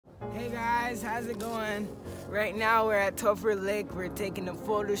Hey guys, how's it going? Right now we're at Topher Lake. We're taking a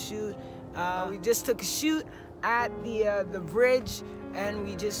photo shoot. We just took a shoot at the bridge, and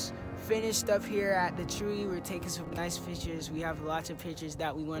we just finished up here at the tree. We're taking some nice pictures. We have lots of pictures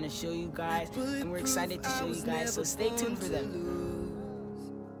that we want to show you guys, and we're excited to show you guys, so stay tuned for them.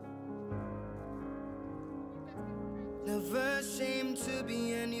 Never ashamed to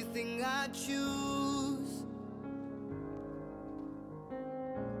be anything I choose.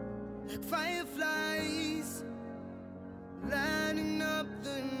 Like fireflies lighting up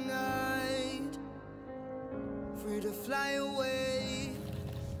the night, free to fly away,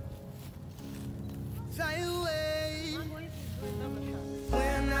 fly away.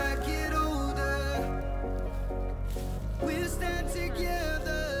 When I get older, we'll stand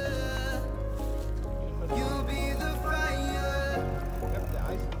together. You'll be the fire,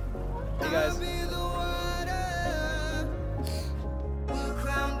 I'll be the water. We'll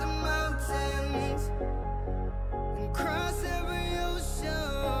climb the mountains and cross every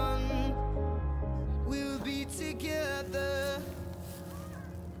ocean. We'll be together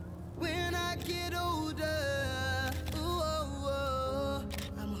when I get older. Ooh, oh, oh.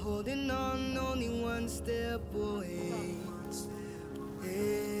 I'm holding on, only one step away.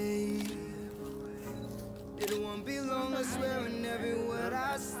 Hey. It won't be long, I swear, in every word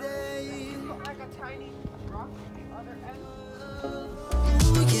I say. Like a tiny rock on the other end.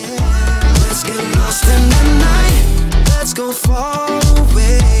 Ooh, yeah. Let's get lost in the night. Let's go far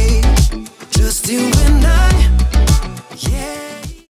away. Just you and I.